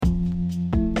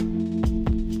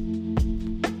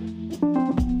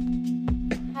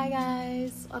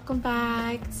welcome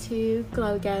back to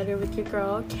Glow Getter with your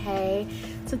girl Kay.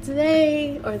 So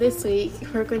today, or this week,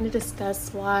 we're going to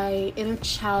discuss why inner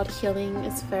child healing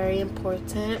is very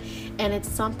important, and it's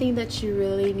something that you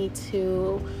really need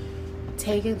to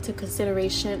take into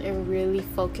consideration and really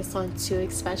focus on too,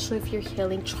 especially if you're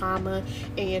healing trauma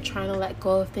and you're trying to let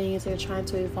go of things, and you're trying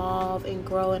to evolve and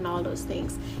grow and all those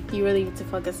things. You really need to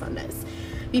focus on this.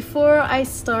 Before I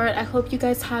start, I hope you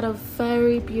guys had a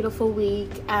very beautiful week,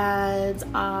 and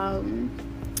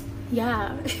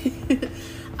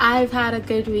I've had a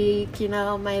good week.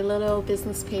 My little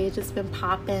business page has been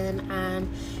popping, and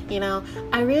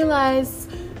I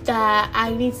realized that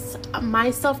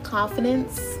my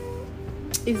self-confidence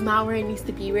is not where it needs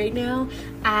to be right now,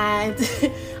 and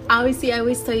obviously I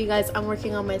always tell you guys I'm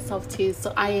working on myself too,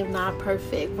 so I am not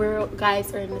perfect. We're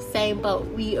guys are in the same boat.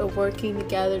 We are working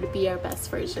together to be our best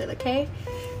version, okay?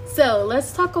 So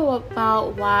let's talk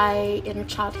about why inner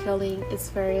child healing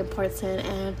is very important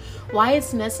and why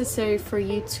it's necessary for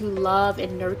you to love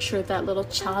and nurture that little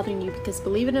child in you, because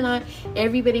believe it or not,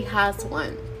 everybody has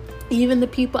one. Even the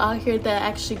people out here that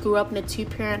actually grew up in a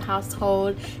two-parent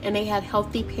household and they had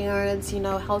healthy parents,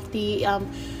 healthy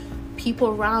people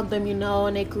around them,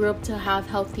 and they grew up to have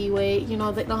healthy weight, they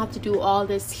don't have to do all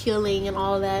this healing and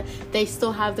all that. They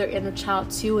still have their inner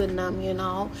child too in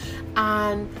them,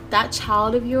 and that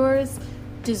child of yours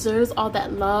deserves all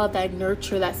that love, that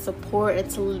nurture, that support, and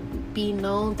to be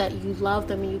known that you love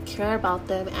them and you care about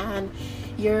them and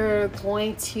you're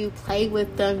going to play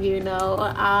with them,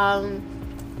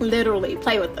 literally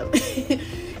play with them.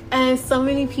 And so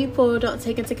many people don't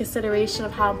take into consideration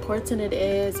of how important it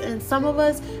is, and some of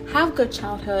us have good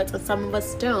childhoods and some of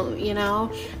us don't, and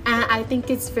I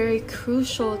think it's very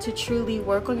crucial to truly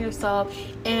work on yourself.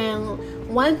 And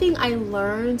one thing I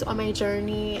learned on my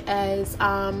journey is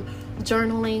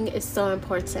journaling is so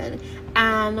important.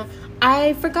 And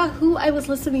I forgot who I was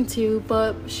listening to,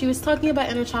 but she was talking about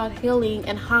inner child healing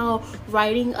and how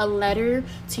writing a letter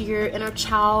to your inner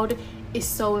child is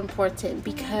so important,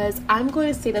 because I'm going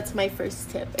to say that's my first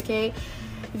tip, okay?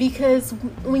 Because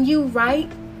when you write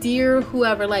dear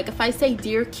whoever, like if I say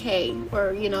dear Kay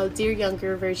or dear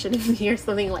younger version of me or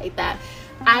something like that,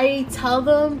 I tell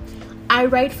them I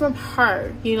write from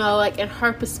her, like in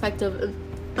her perspective.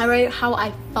 I write how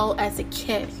I felt as a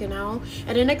kid, and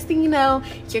the next thing you know,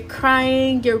 you're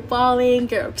crying, you're bawling,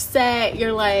 you're upset,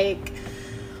 you're like,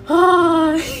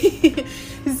 oh.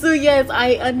 So yes,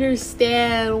 I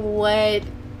understand what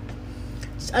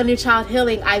inner child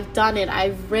healing. I've done it.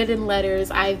 I've written letters.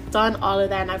 I've done all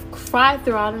of that, and I've cried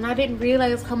throughout, and I didn't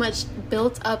realize how much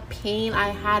built up pain I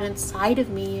had inside of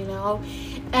me,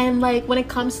 And like when it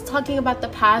comes to talking about the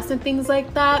past and things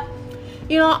like that,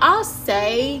 I'll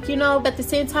say, but at the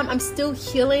same time, I'm still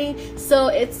healing. So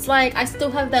it's like I still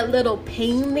have that little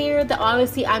pain there that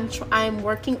obviously I'm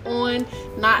working on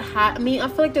I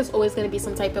feel like there's always going to be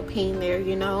some type of pain there,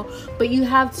 but you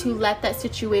have to let that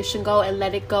situation go and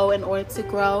let it go in order to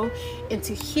grow and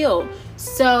to heal.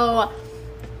 So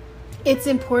it's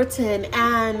important,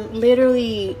 and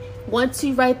literally once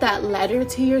you write that letter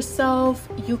to yourself,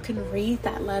 you can read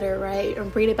that letter, right?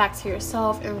 And read it back to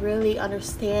yourself and really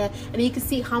understand. And you can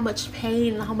see how much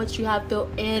pain and how much you have built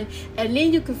in. And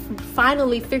then you can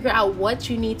finally figure out what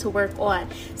you need to work on.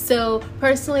 So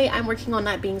personally, I'm working on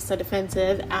not being so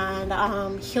defensive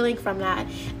and healing from that.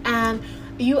 And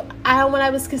when I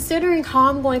was considering how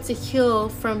I'm going to heal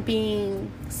from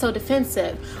being so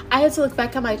defensive, I had to look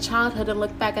back at my childhood and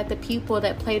look back at the people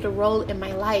that played a role in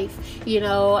my life,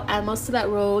 and most of that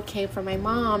role came from my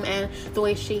mom and the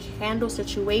way she handled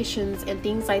situations and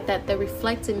things like that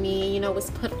reflected me, was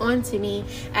put onto me.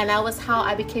 And that was how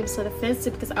I became so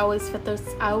defensive, because I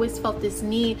always felt this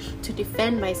need to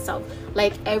defend myself,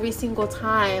 like every single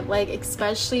time, like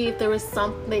especially if there was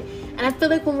something. And I feel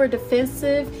like when we're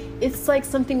defensive, it's like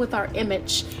something with our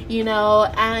image,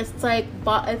 and it's like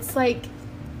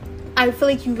I feel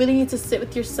like you really need to sit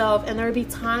with yourself. And there would be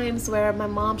times where my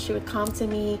mom, she would come to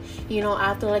me,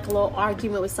 after like a little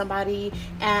argument with somebody,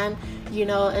 and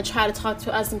and try to talk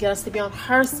to us and get us to be on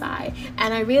her side.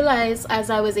 And I realized as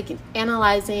I was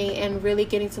analyzing and really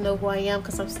getting to know who I am,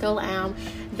 because I still am,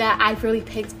 that I really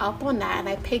picked up on that. And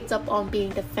I picked up on being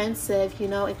defensive,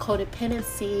 and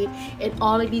codependency and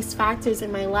all of these factors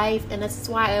in my life. And that's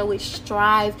why I always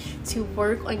strive to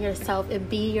work on yourself and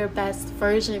be your best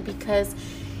version, because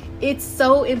it's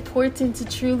so important to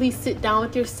truly sit down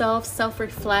with yourself,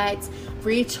 self-reflect,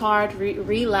 recharge,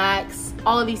 relax,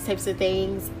 all these types of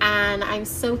things. And I'm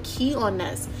so key on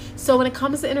this. So when it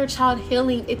comes to inner child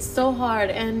healing, it's so hard.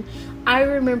 And I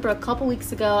remember a couple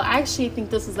weeks ago, I actually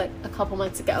think this was like a couple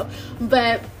months ago,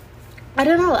 but I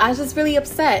don't know, I was just really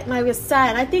upset, and I was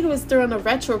sad. I think it was during a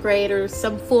retrograde or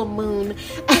some full moon,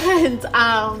 and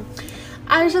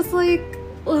I was just like,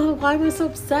 well, why am I so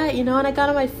upset, and I got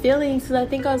on my feelings because I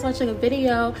think I was watching a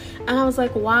video, and I was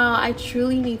like, wow, I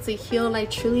truly need to heal, and I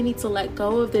truly need to let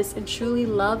go of this and truly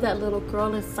love that little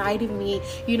girl inside of me,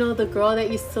 the girl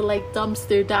that used to like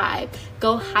dumpster dive,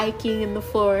 go hiking in the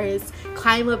forest,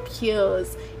 climb up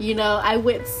hills, I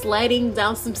went sledding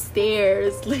down some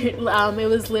stairs. It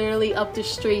was literally up the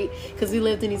street because we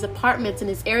lived in these apartments in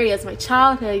this area. It's my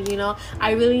childhood.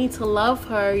 I really need to love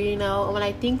her. When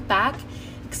I think back,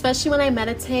 especially when I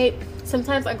meditate,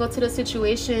 sometimes I go to the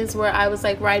situations where I was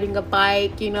like riding a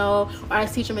bike, or I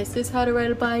was teaching my sis how to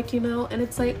ride a bike, and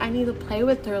it's like I need to play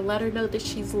with her, let her know that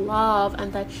she's loved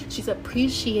and that she's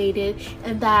appreciated,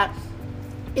 and that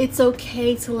it's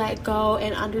okay to let go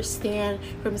and understand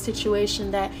from a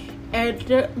situation that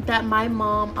my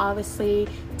mom obviously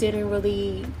didn't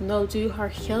really do her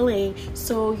healing.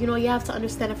 So you have to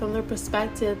understand it from their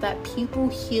perspective that people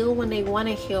heal when they want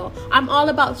to heal. I'm all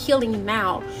about healing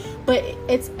now, but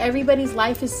it's everybody's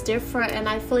life is different, and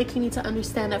I feel like you need to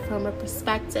understand that from a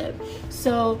perspective.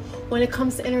 So when it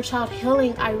comes to inner child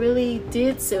healing, I really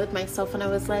did sit with myself and I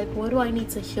was like, what do I need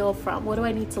to heal from? What do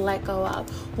I need to let go of?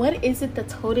 What is it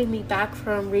that's holding me back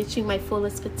from reaching my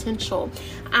fullest potential?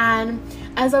 And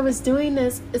as I was doing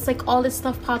this, it's like all this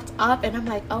stuff popped up, and I'm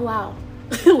like, oh wow,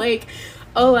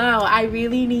 oh wow, I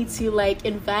really need to like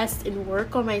invest and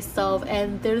work on myself.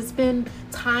 And there's been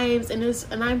times,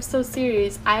 and I'm so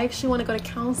serious, I actually want to go to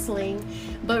counseling,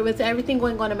 but with everything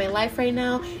going on in my life right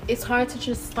now, it's hard to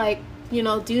just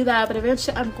do that. But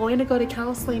eventually I'm going to go to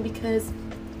counseling because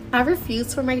I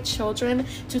refuse for my children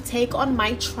to take on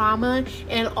my trauma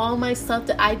and all my stuff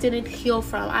that I didn't heal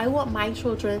from. I want my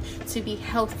children to be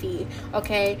healthy,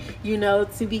 okay?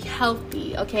 To be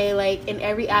healthy, okay? Like in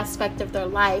every aspect of their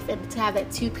life, and to have that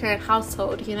 2-parent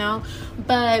household,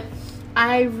 But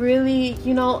I really,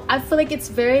 I feel like it's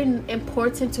very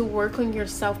important to work on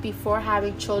yourself before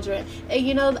having children.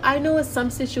 And, I know in some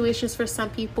situations for some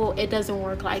people, it doesn't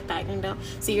work like that,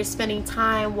 So you're spending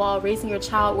time while raising your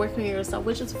child, working on yourself,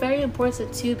 which is very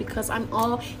important too, because I'm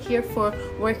all here for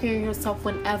working on yourself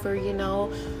whenever,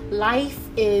 Life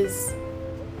it's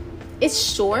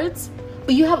short,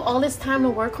 but you have all this time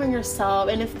to work on yourself.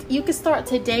 And if you can start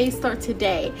today, start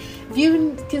today. If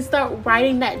you can start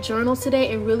writing that journal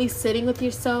today and really sitting with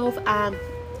yourself and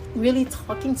really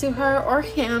talking to her or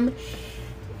him,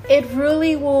 it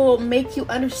really will make you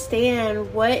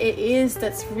understand what it is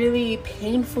that's really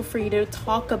painful for you to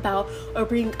talk about or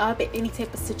bring up in any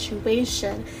type of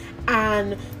situation.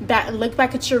 And that look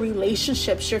back at your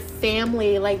relationships, your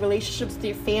family, like relationships with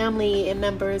your family and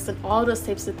members and all those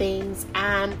types of things.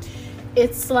 And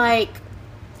it's like,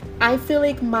 I feel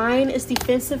like mine is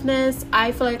defensiveness.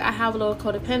 I feel like I have a little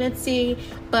codependency,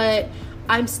 but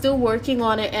I'm still working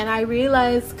on it. And I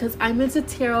realized, because I'm into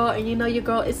tarot and your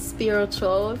girl is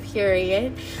spiritual,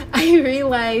 period. I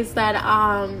realized that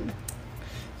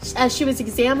as she was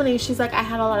examining, she's like, I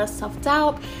had a lot of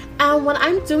self-doubt. And when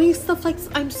I'm doing stuff like this,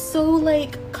 I'm so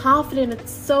like confident.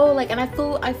 It's so like, and I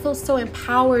feel so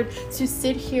empowered to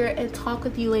sit here and talk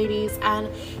with you ladies and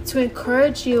to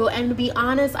encourage you. And to be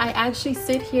honest, I actually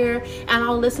sit here and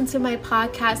I'll listen to my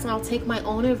podcast and I'll take my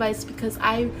own advice, because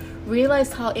I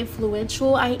realize how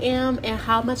influential I am and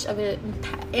how much of an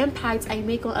impact I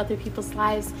make on other people's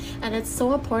lives. And it's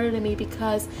so important to me,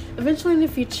 because eventually in the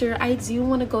future, I do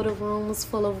want to go to rooms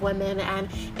full of women and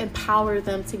empower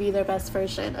them to be their best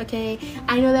version. Okay,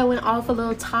 I know that went off a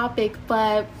little topic,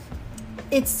 but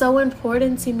it's so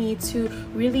important to me to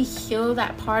really heal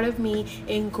that part of me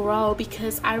and grow,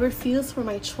 because I refuse for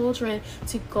my children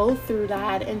to go through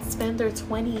that and spend their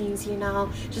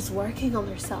 20s, just working on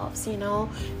themselves,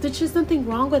 There's just nothing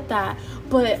wrong with that.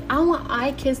 But I want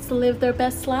my kids to live their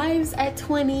best lives at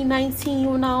 20,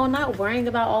 19, not worrying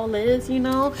about all this,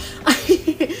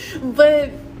 But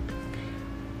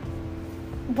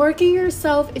working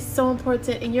yourself is so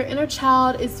important, and your inner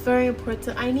child is very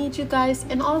important. I need you guys,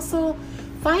 and also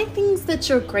find things that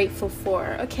you're grateful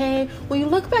for, okay? When you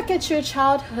look back at your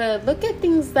childhood, look at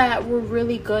things that were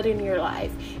really good in your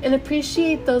life and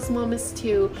appreciate those moments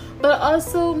too. But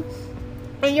also,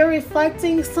 when you're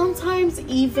reflecting, sometimes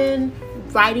even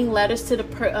writing letters to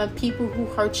the people who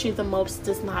hurt you the most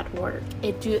does not work.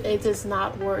 It does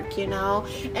not work,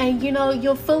 and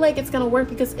you'll feel like it's gonna work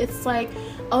because it's like,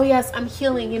 oh yes, I'm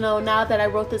healing, now that I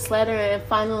wrote this letter, and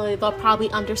finally they'll probably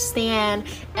understand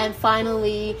and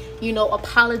finally,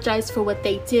 apologize for what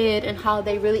they did and how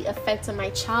they really affected my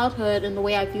childhood and the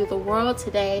way I view the world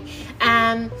today.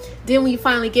 And then when you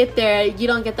finally get there, you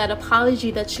don't get that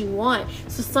apology that you want.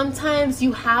 So sometimes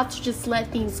you have to just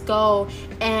let things go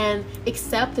and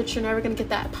accept that you're never going to get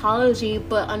that apology,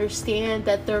 but understand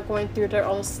that they're going through their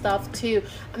own stuff too.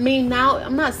 I mean, now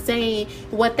I'm not saying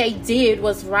what they did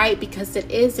was right, because it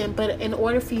isn't, but in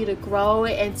order for you to grow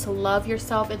and to love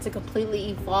yourself and to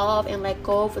completely evolve and let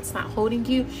go of what's not holding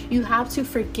you, you have to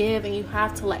forgive and you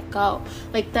have to let go.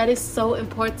 Like, that is so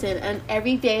important. And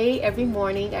every day, every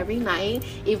morning, every night,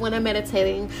 even when I'm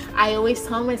meditating, I always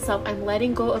tell myself I'm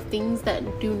letting go of things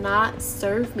that do not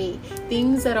serve me,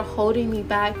 things that are holding me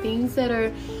back, things that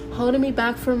are holding me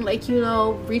back from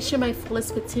reaching my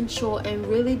fullest potential and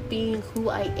really being who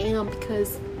I am,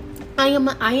 because I am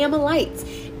a light,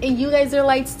 and you guys are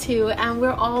lights too, and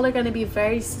we're all going to be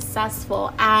very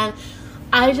successful. And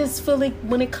I just feel like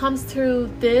when it comes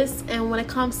to this and when it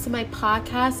comes to my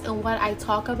podcast and what I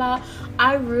talk about,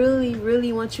 I really,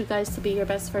 really want you guys to be your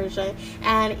best version.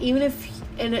 And even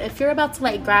if you're about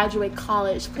to graduate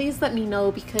college, please let me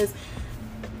know, because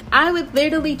I would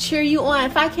literally cheer you on.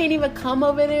 If I can't even come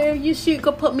over there, you should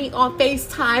go put me on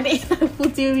FaceTime and I will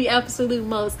do the absolute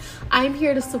most. I'm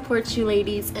here to support you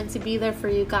ladies and to be there for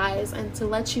you guys and to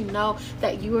let you know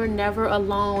that you are never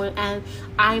alone, and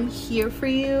I'm here for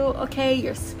you, okay?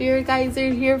 Your spirit guides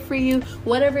are here for you.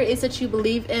 Whatever it is that you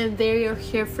believe in, they are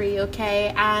here for you,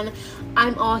 okay? And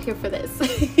I'm all here for this.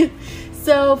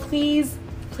 So please,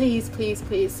 please, please,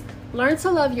 please learn to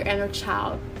love your inner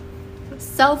child.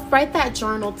 Write that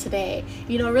journal today,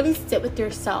 really sit with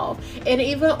yourself. And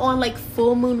even on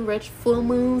full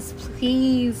moons,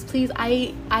 please,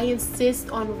 I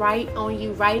insist on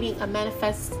you writing a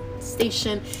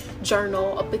manifestation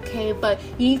journal, okay? But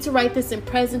you need to write this in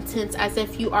present tense as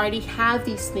if you already have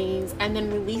these things, and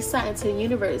then release that into the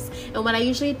universe. And what I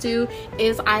usually do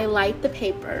is I light the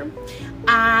paper,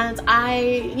 and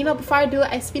before I do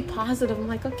it, I speak positive. I'm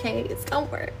like, okay, it's gonna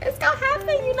work, it's gonna happen,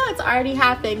 it's already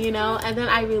happened, and then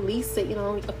I release it.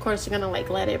 Of course you're gonna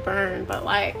let it burn, but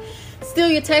still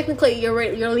you're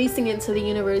releasing it into the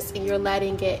universe and you're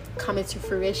letting it come into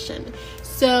fruition.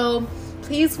 So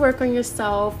please work on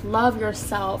yourself, love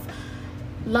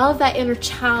that inner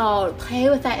child, play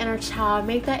with that inner child,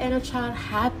 make that inner child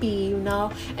happy,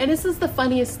 And this is the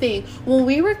funniest thing. When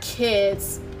we were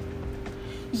kids,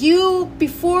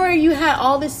 before you had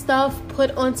all this stuff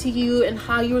put onto you and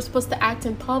how you were supposed to act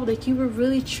in public, you were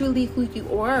really truly who you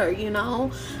were,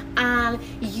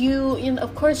 and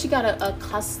of course you got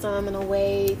accustom in a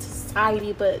way to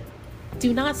society, but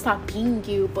do not stop being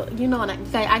you. But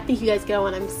I think you guys get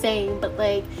what I'm saying.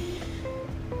 But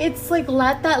it's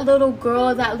let that little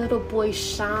girl, that little boy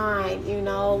shine,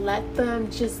 let them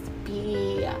just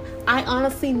be. I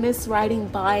honestly miss riding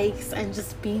bikes and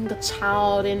just being the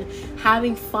child and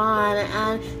having fun.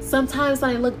 And sometimes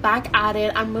when I look back at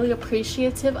it, I'm really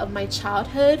appreciative of my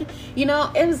childhood.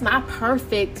 It was not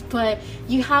perfect, but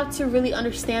you have to really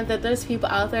understand that there's people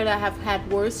out there that have had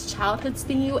worse childhoods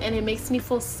than you, and it makes me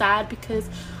feel sad, because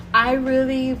I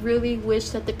really, really wish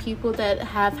that the people that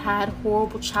have had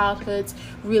horrible childhoods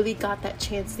really got that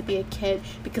chance to be a kid,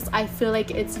 because I feel like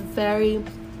it's very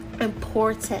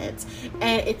important,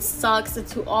 and it sucks. And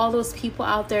to all those people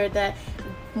out there that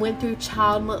went through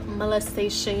child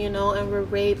molestation, and were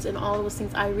raped and all those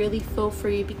things, I really feel for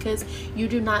you, because you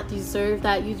do not deserve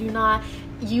that.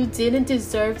 You didn't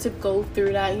deserve to go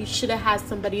through that. You should have had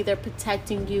somebody there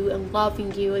protecting you and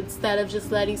loving you, instead of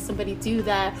just letting somebody do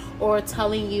that, or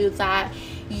telling you that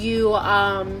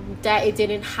that it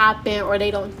didn't happen, or they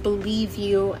don't believe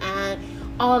you and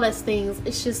all those things.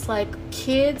 It's just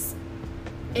kids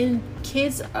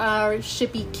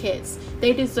should be kids.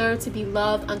 They deserve to be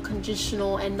loved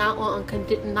unconditional, and not on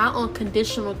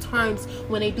conditional terms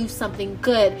when they do something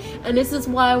good. And this is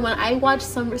why when I watch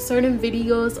some certain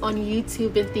videos on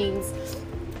YouTube and things,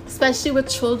 especially with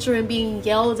children being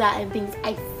yelled at and things,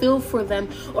 I feel for them.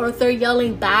 Or if they're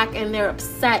yelling back and they're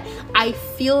upset, I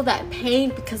feel that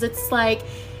pain, because it's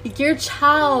your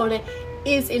child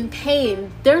is in pain.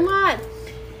 They're not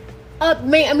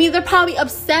they're probably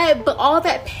upset, but all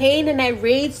that pain and that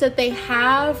rage that they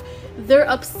have, they're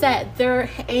upset, they're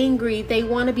angry, they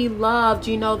want to be loved,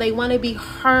 you know, they want to be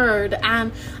heard.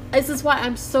 And this is why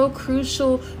I'm so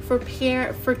crucial for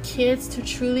kids to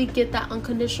truly get that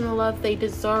unconditional love they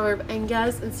deserve. And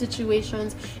yes, in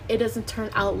situations it doesn't turn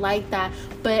out like that,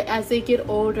 but as they get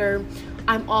older,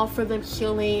 I'm all for them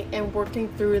healing and working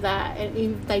through that. And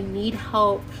if they need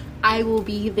help, I will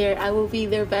be there. I will be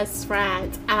their best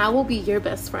friend, and I will be your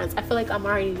best friends. I feel like I'm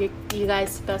already you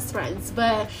guys' best friends.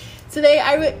 But today,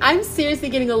 I'm seriously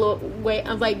getting a little way.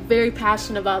 I'm like very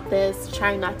passionate about this,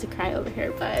 trying not to cry over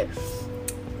here. But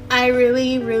I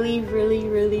really, really, really,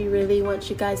 really, really want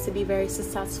you guys to be very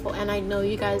successful, and I know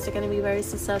you guys are gonna be very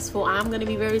successful. I'm gonna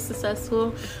be very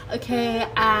successful. Okay,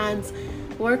 and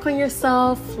work on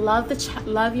yourself.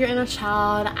 Love your inner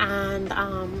child,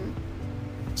 and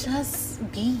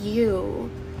just be you.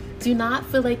 Do not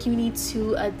feel like you need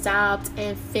to adapt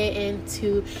and fit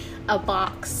into a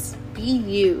box. Be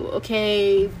you,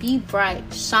 okay? Be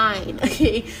bright, shine,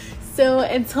 okay? So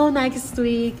until next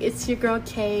week, it's your girl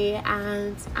Kay,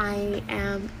 and I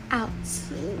am out.